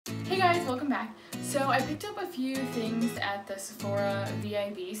Hey guys, welcome back. So I picked up a few things at the Sephora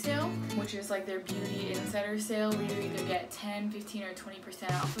VIB sale, which is like their beauty insider sale where you either get 10, 15, or 20%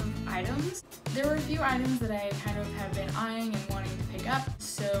 off of items. There were a few items that I kind of had been eyeing and wanting to pick up,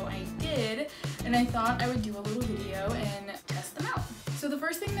 so I did, and I thought I would do a little video and test them out. So the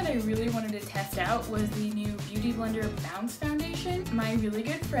first thing that I really wanted to test out was the new Beauty Blender Bounce Foundation. My really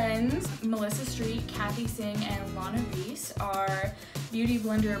good friends, Melissa Street, Kathy Singh, and Lana Reese are Beauty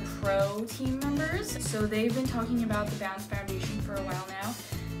Blender Pro team members. So they've been talking about the Bounce Foundation for a while now,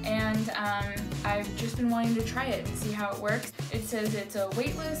 and I've just been wanting to try it and see how it works. It says it's a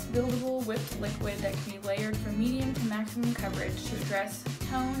weightless, buildable, whipped liquid that can be layered from medium to maximum coverage to address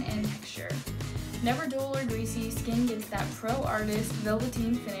tone and texture. Never dull or greasy, skin gets that pro artist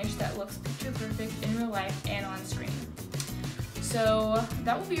velveteen finish that looks picture perfect in real life and on screen. So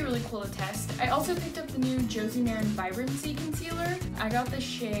that will be really cool to test. I also picked up the new Josie Maran Vibrancy concealer. I got the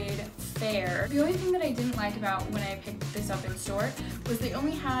shade Fair. The only thing that I didn't like about when I picked this up in store was they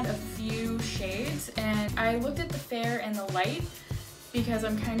only had a few shades, and I looked at the Fair and the Light because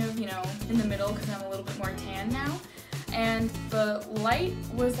I'm kind of, you know, in the middle because I'm a little bit more tan now. And the Light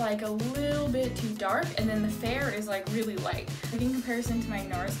was like a little bit too dark, and then the Fair is like really light. Like in comparison to my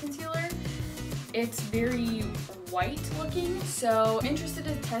NARS concealer, it's very white looking, so I'm interested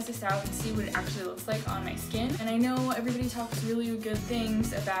to test this out and see what it actually looks like on my skin. And I know everybody talks really good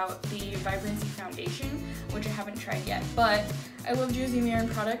things about the Vibrancy foundation, which I haven't tried yet, but I love Josie Maran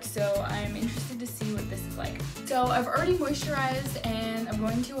products, so I'm interested to see what this is like. So I've already moisturized, and I'm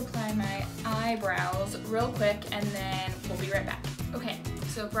going to apply my eyebrows real quick, and then we'll be right back. Okay,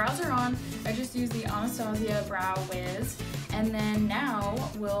 so brows are on. I just used the Anastasia Brow Wiz, and then now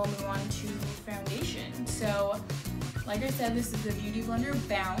we'll move on to foundation. So like I said, this is the Beauty Blender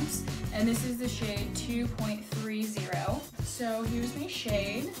Bounce, and this is the shade 2.30. So here's my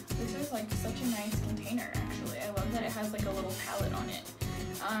shade. This is like such a nice container, actually. I love that it has like a little palette on it.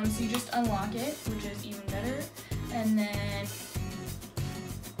 So you just unlock it, which is even better, and then,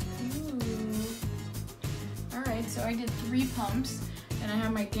 ooh. Alright, so I did 3 pumps, and I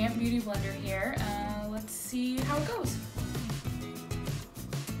have my damp Beauty Blender here. Let's see how it goes.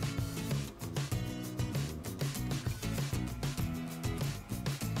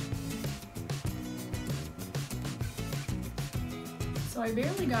 So I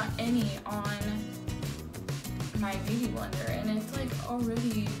barely got any on my Beauty Blender, and it's like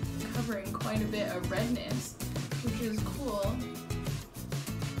already covering quite a bit of redness, which is cool.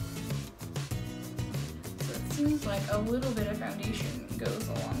 So it seems like a little bit of foundation goes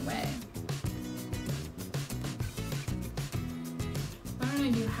a long way. Why don't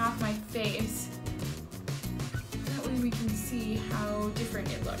I do half my face? That way we can see how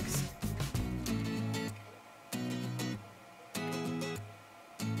different it looks.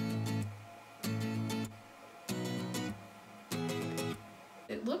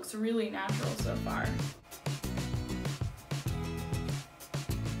 It looks really natural so far.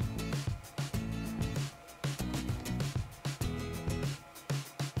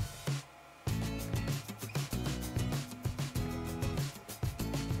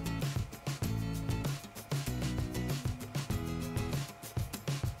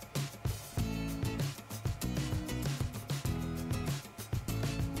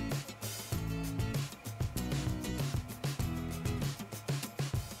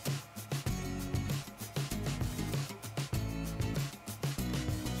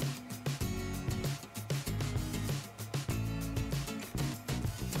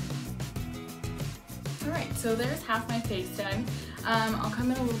 Alright, so there's half my face done. I'll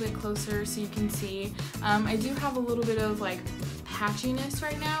come in a little bit closer so you can see. I do have a little bit of like patchiness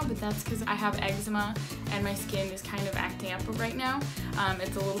right now, but that's because I have eczema and my skin is kind of acting up right now.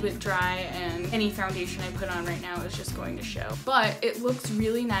 It's a little bit dry, and any foundation I put on right now is just going to show. But it looks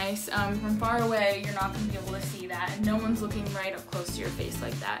really nice. From far away, you're not going to be able to see that, and no one's looking right up close to your face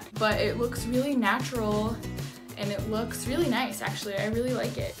like that. But it looks really natural, and it looks really nice, actually. I really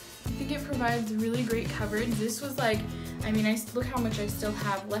like it. I think it provides really great coverage. This was like, I mean, look how much I still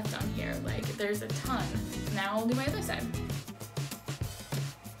have left on here. Like, there's a ton. Now I'll do my other side.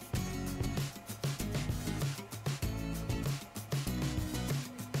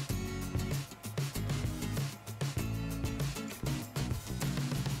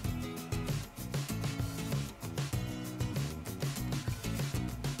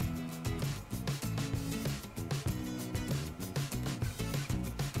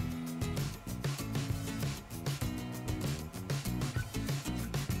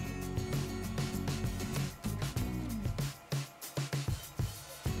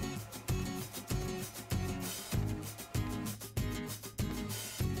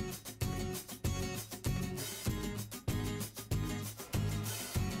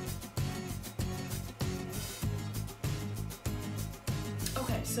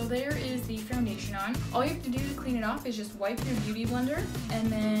 Okay, so there is the foundation on. All you have to do to clean it off is just wipe your beauty blender,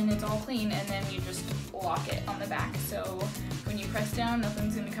 and then it's all clean, and then you just lock it on the back. So when you press down,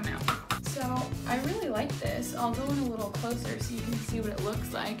 nothing's gonna come out. So I really like this. I'll go in a little closer so you can see what it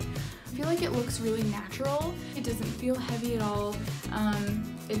looks like. I feel like it looks really natural. It doesn't feel heavy at all.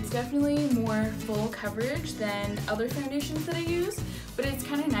 It's definitely more full coverage than other foundations that I use, but it's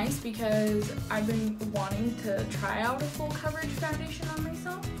kind of nice because I've been wanting to try out a full coverage foundation on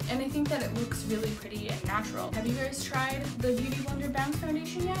myself, and I think that it looks really pretty and natural. Have you guys tried the Beauty Blender Bounce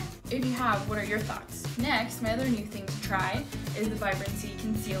Foundation yet? If you have, what are your thoughts? Next, my other new thing to try is the Vibrancy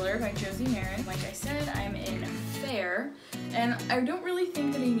Concealer by Josie Maran. Like I said, I'm in Fair, and I don't really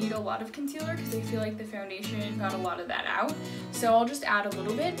think that I need a lot of concealer because I feel like the foundation got a lot of that out. So I'll just add a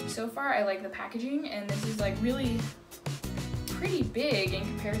little bit. So far, I like the packaging, and this is like really pretty big in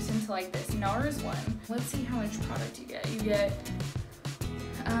comparison to like this NARS one. Let's see how much product you get. You get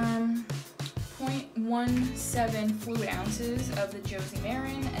 0.17 fluid ounces of the Josie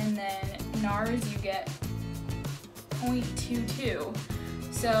Maran, and then NARS you get 0.22.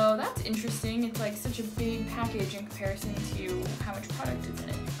 So that's interesting. It's like such a big package in comparison to how much product is in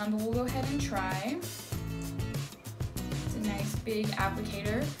it. But we'll go ahead and try. It's a nice big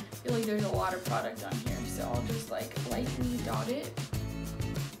applicator. I feel like there's a lot of product on here, so I'll just like lightly dot it.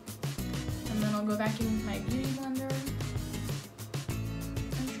 And then I'll go back in with my beauty blender.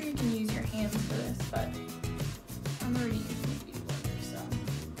 I'm sure you can use your hands for this, but I'm already using the beauty blender, so.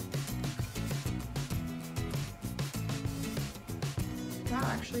 Wow,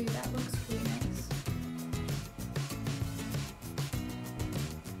 actually that looks really nice.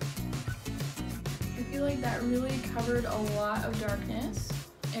 I feel like that really covered a lot of darkness,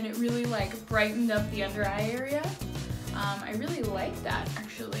 and it really like brightened up the under eye area. I really like that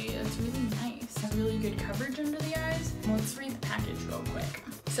actually. It's really nice. It has really good coverage under the eyes. Let's read the package real quick.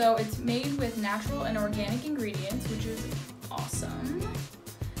 So it's made with natural and organic ingredients, which is awesome.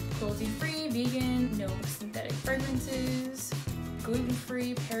 Cruelty-free, vegan, no synthetic fragrances,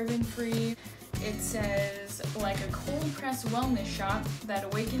 gluten-free, paraben-free. It says, like a cold-pressed wellness shop that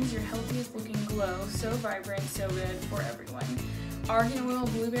awakens your healthiest looking glow, so vibrant, so good for everyone. Argan oil,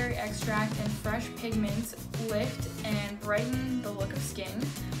 blueberry extract, and fresh pigments lift and brighten the look of skin.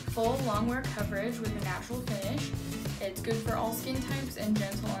 Full long-wear coverage with a natural finish. It's good for all skin types and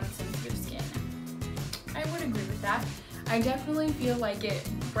gentle on sensitive skin. I would agree with that. I definitely feel like it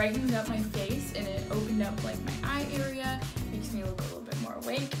brightened up my face and it opened up like my eye area, makes me look a little bit more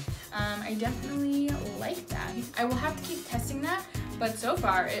awake. I definitely like that. I will have to keep testing that, but so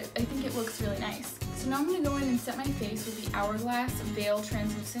far I think it looks really nice. So now I'm going to go in and set my face with the Hourglass Veil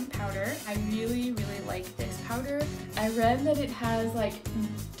Translucent Powder. I really, really like this powder. I read that it has like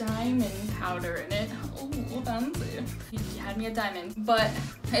diamond powder in it. Oh, fancy. You had me at diamond. But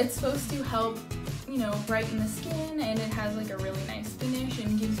it's supposed to help, you know, brighten the skin, and it has like a really nice finish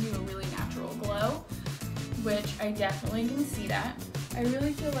and gives you a really natural glow, which I definitely can see that. I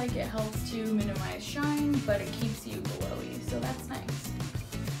really feel like it helps to minimize shine, but it keeps you glowy, so that's nice.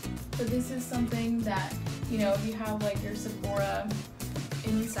 So this is something that, you know, if you have like your Sephora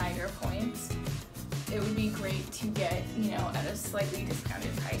insider points, it would be great to get, you know, at a slightly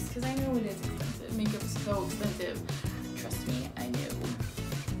discounted price, because I know it is expensive. Makeup's so expensive. Trust me, I knew.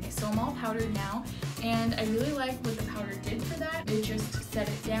 Okay, so I'm all powdered now, and I really like what the powder did for that. It just set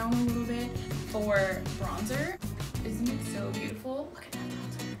it down a little bit for bronzer. Isn't it so beautiful? Look at that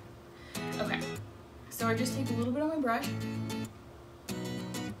bronzer. Okay, so I just take a little bit on my brush.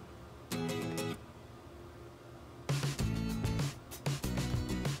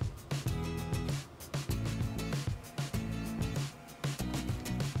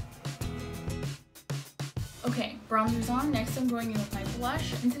 Okay, bronzer's on. Next I'm going in with my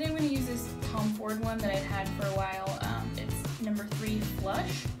blush, and today I'm going to use this Tom Ford one that I've had for a while. It's number 3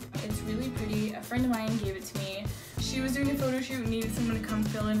 Flush. It's really pretty. A friend of mine gave it to me. She was doing a photo shoot and needed someone to come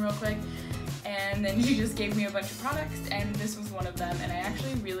fill in real quick, and then she just gave me a bunch of products, and this was one of them, and I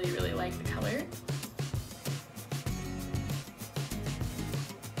actually really, really like the color.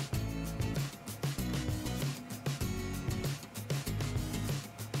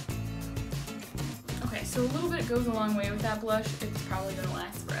 Okay, so a little bit goes a long way with that blush. It's probably going to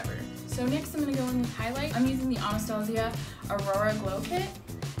last forever. So next I'm going to go in with highlight. I'm using the Anastasia Aurora Glow Kit,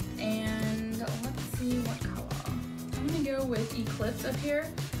 and let's see what color. I'm going to go with Eclipse up here.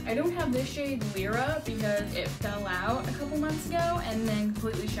 I don't have this shade Lyra because it fell out a couple months ago and then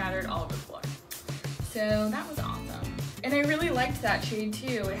completely shattered all over the floor. So that was awesome. And I really liked that shade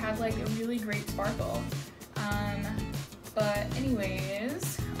too. It had like a really great sparkle. But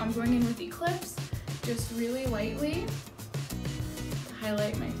anyways, I'm going in with Eclipse, just really lightly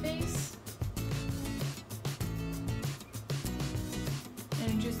highlight my face.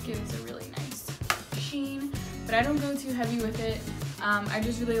 And it just gives a really nice sheen, but I don't go too heavy with it. I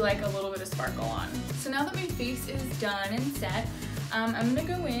just really like a little bit of sparkle on. So now that my face is done and set, I'm gonna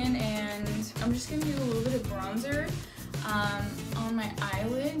go in and I'm just gonna do a little bit of bronzer on my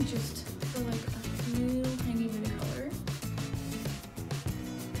eyelid, just for like a few tiny bit of color.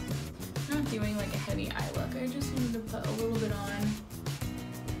 I'm not doing like a heavy eye look, I just wanted to put a little bit on.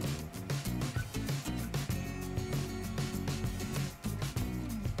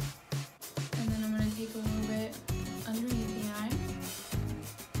 And then I'm gonna take a little bit underneath the eye.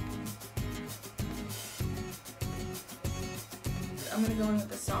 I'm gonna go in with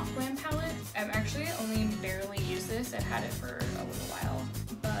the Soft Glam palette. I've actually only barely used this. I've had it for a little while,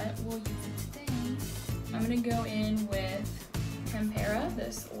 but we'll use it today. I'm gonna go in with Tempera,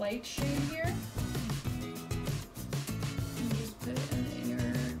 this light shade here. And just put it in the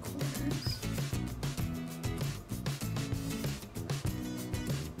inner corners.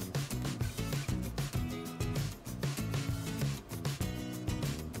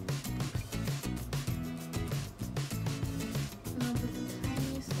 And I'll put the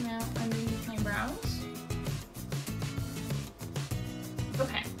tiniest amount underneath my brows.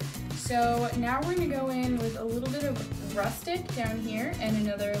 Okay, so now we're gonna go in with a little bit of Rustic down here and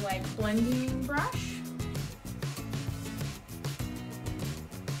another like blending brush.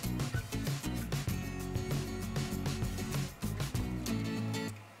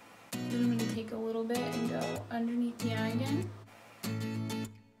 Then I'm gonna take a little bit and go underneath the eye again.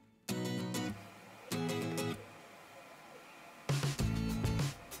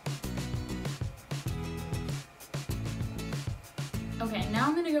 Okay, now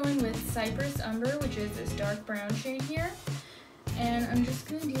I'm gonna go in with Cypress Umber, which is this dark brown shade here. And I'm just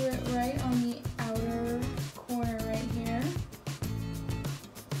gonna do it right on the outer corner right here.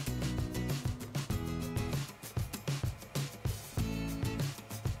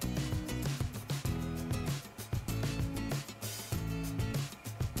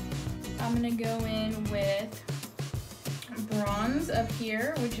 I'm gonna go in with Bronze up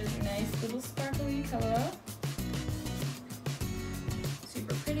here, which is a nice little sparkly color.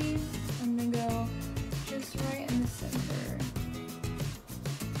 Super pretty. I'm gonna go just right in the center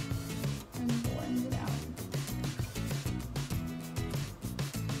and blend it out.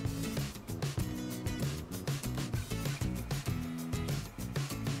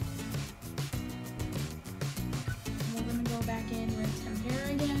 And we're gonna go back in with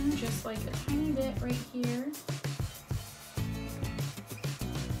Tempera again, just like a tiny bit right here.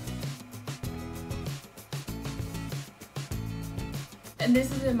 And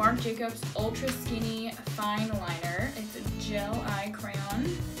this is the Marc Jacobs Ultra Skinny Fineliner. It's a gel eye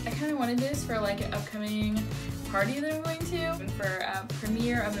crayon. I kind of wanted this for like an upcoming party that I'm going to, and for a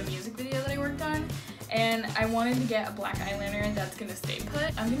premiere of a music video that I worked on. And I wanted to get a black eyeliner that's gonna stay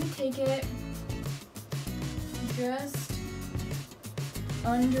put. I'm gonna take it just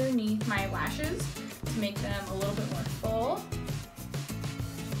underneath my lashes to make them a little bit more full.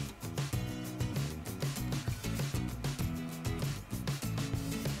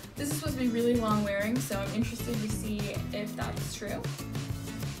 This is supposed to be really long wearing, so I'm interested to see if that's true.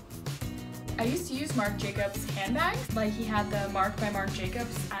 I used to use Marc Jacobs handbags. Like, he had the Marc by Marc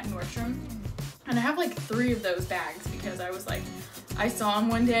Jacobs at Nordstrom. And I have like 3 of those bags because I was like, I saw them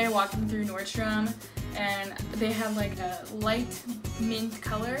one day walking through Nordstrom and they had like a light mint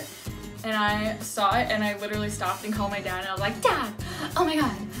color. And I saw it and I literally stopped and called my dad and I was like, Dad, oh my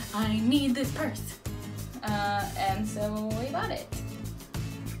God, I need this purse. And so we bought it.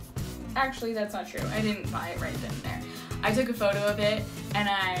 Actually, that's not true. I didn't buy it right then and there. I took a photo of it and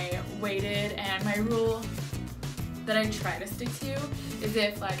I waited, and my rule that I try to stick to is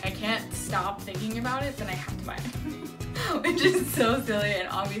if like I can't stop thinking about it, then I have to buy it. Which is so silly, and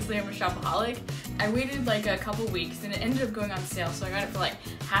obviously I'm a shopaholic. I waited like a couple weeks and it ended up going on sale, so I got it for like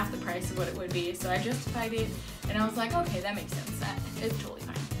half the price of what it would be. So I justified it and I was like, okay, that makes sense. It's totally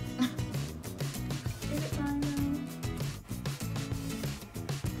fine. Is it fine though?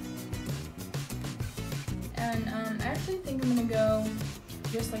 And I actually think I'm gonna go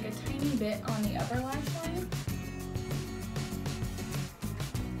just like a tiny bit on the upper lash line.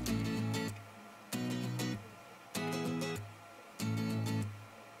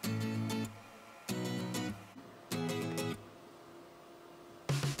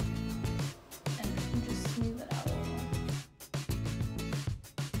 And just smooth it out a little more.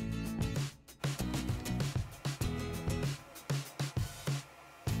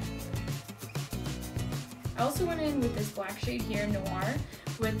 I also went in with this black shade here, Noir,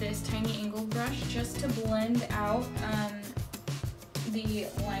 with this tiny angled brush just to blend out the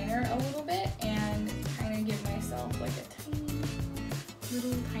liner a little bit and kind of give myself like a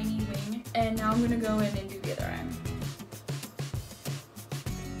tiny wing. And now I'm gonna go in and do the other eye.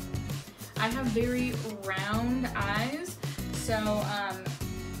 I have very round eyes, so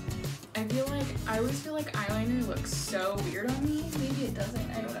I always feel like eyeliner looks so weird on me. Maybe it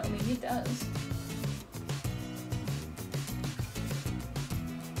doesn't, I don't know, maybe it does.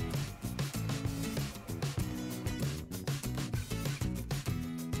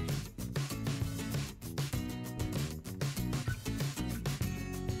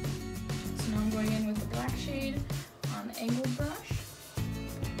 So now I'm going in with the black shade on the angled brush.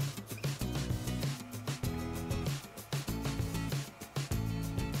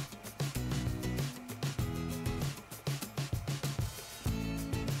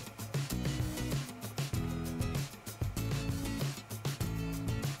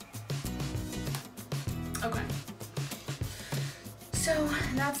 Okay, so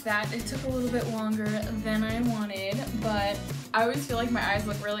that's that. It took a little bit longer than I wanted, but I always feel like my eyes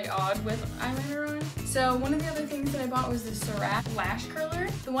look really odd with eyeliner on. So one of the other things that I bought was the Sephora lash curler.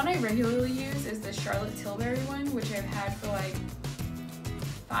 The one I regularly use is the Charlotte Tilbury one, which I've had for like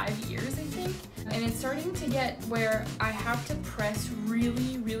 5 years, I think. And it's starting to get where I have to press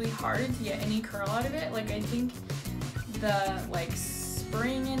really hard to get any curl out of it. Like, I think the like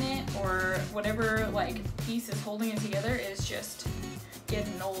spring in it or whatever like piece is holding it together is just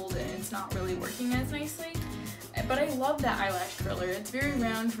getting old and it's not really working as nicely. But I love that eyelash curler. It's very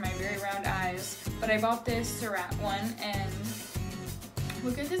round for my very round eyes. But I bought this Sephora one, and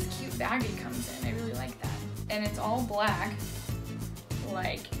look at this cute bag it comes in. I really like that. And it's all black,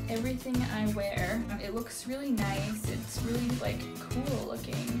 like everything I wear. It looks really nice. It's really like cool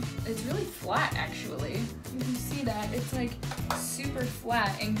looking. It's really flat actually. You can see that. It's like super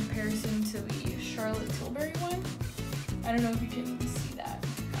flat in comparison to the Charlotte Tilbury one. I don't know if you can even see that.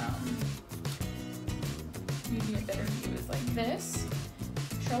 Maybe a better view is like this.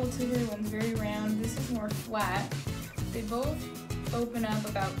 Charlotte Tilbury one's very round. This is more flat. They both open up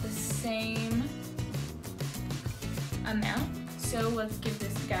about the same amount. So let's give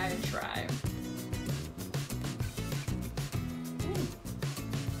this guy a try.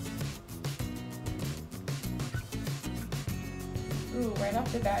 Ooh, right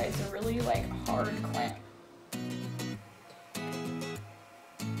off the bat, it's a really like hard clamp.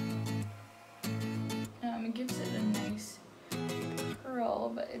 It gives it a nice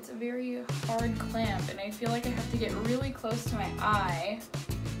curl, but it's a very hard clamp, and I feel like I have to get really close to my eye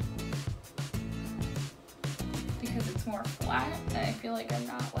because it's more flat, and I feel like I'm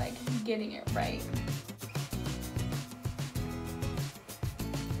not like getting it right.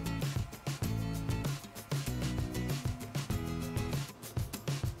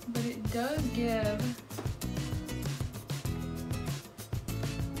 But it does give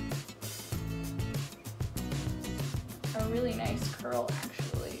a really nice curl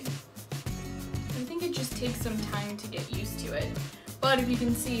actually. I think it just takes some time to get used to it. But if you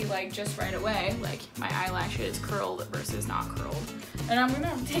can see, like, just right away, like, my eyelashes curled versus not curled. And I'm gonna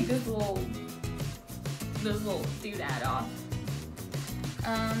have to take this little doodad off.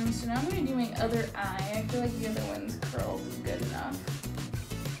 So now I'm gonna do my other eye. I feel like the other one's curled good enough.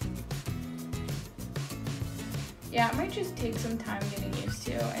 Yeah, it might just take some time getting used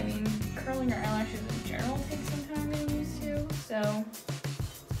to. I mean, curling your eyelashes in general takes some time getting used to, so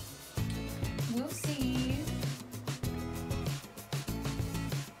we'll see.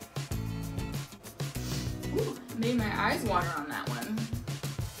 Ooh, made my eyes water on that one.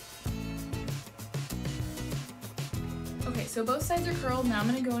 Okay, so both sides are curled. Now I'm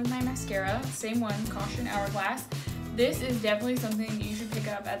gonna go in my mascara. Same one, Caution Hourglass. This is definitely something that you should pick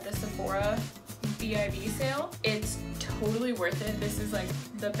up at the Sephora VIB sale. It's totally worth it. This is like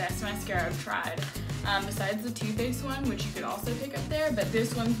the best mascara I've tried. Besides the Too Faced one, which you could also pick up there, but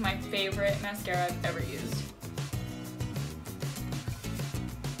this one's my favorite mascara I've ever used.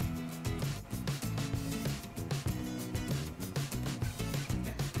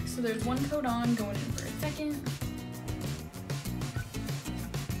 So there's one coat on, going in for a second.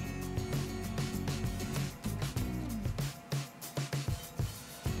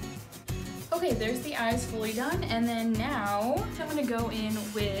 Okay, there's the eyes fully done, and then now I'm gonna go in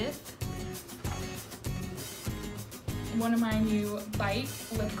with one of my new Bite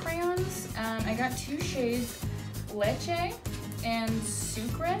lip crayons. I got two shades, Leche and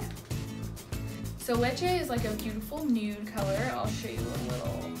Sucre. So Leche is like a beautiful nude color. I'll show you a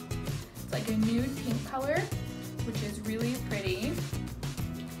little. It's like a nude pink color, which is really pretty.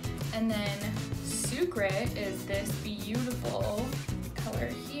 And then Sucre is this beautiful color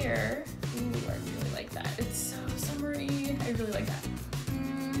here. Ooh, I really like that. It's so summery. I really like that.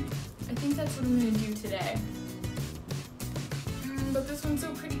 think that's what I'm gonna do today. But this one's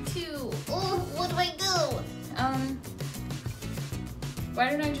so pretty too. Oh, what do I do?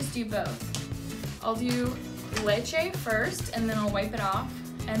 Why don't I just do both? I'll do Leche first, and then I'll wipe it off,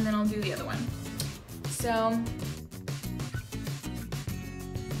 and then I'll do the other one. So,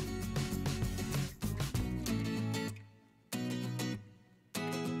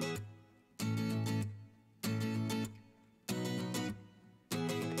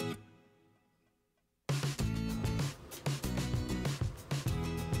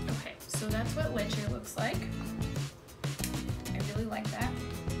 so that's what Leche looks like. I really like that.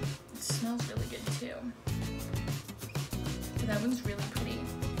 It smells really good too. But that one's really pretty.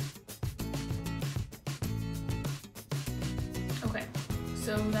 Okay,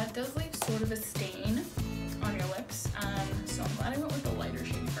 so that does leave sort of a stain on your lips. So I'm glad I went with the lighter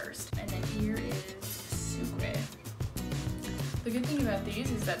shade first. And then here is Sucre. The good thing about these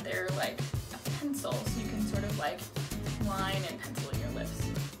is that they're like a pencil, so you can sort of like line and pencil in your lips.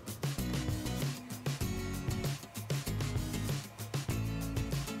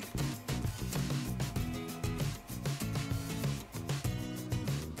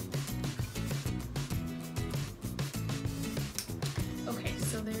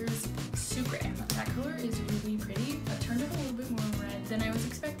 So there's Sucre. That color is really pretty. It turned out a little bit more red than I was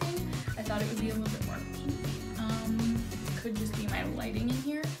expecting. I thought it would be a little bit more pink. Could just be my lighting in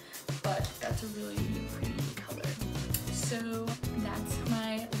here, but that's a really pretty color. So that's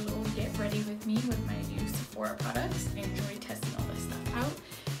my little get ready with me with my new Sephora products. I enjoy testing all this stuff out.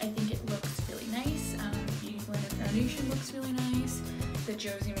 I think it looks really nice. Beauty Blender foundation looks really nice. The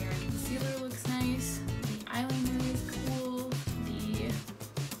Josie Maran concealer looks nice. The eyeliner is cool.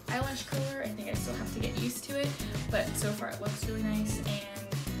 Eyelash color, I think I still have to get used to it, but so far it looks really nice,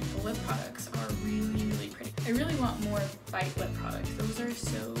 and the lip products are really, really pretty. I really want more Bite lip products. Those are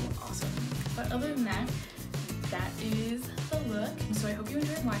so awesome. But other than that, that is the look. So I hope you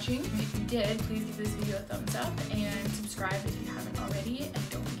enjoyed watching. If you did, please give this video a thumbs up and subscribe if you haven't already, and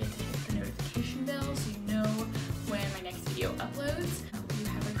don't forget to hit the notification bell so you know when my next video uploads. I hope you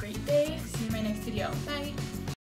have a great day. See you in my next video. Bye!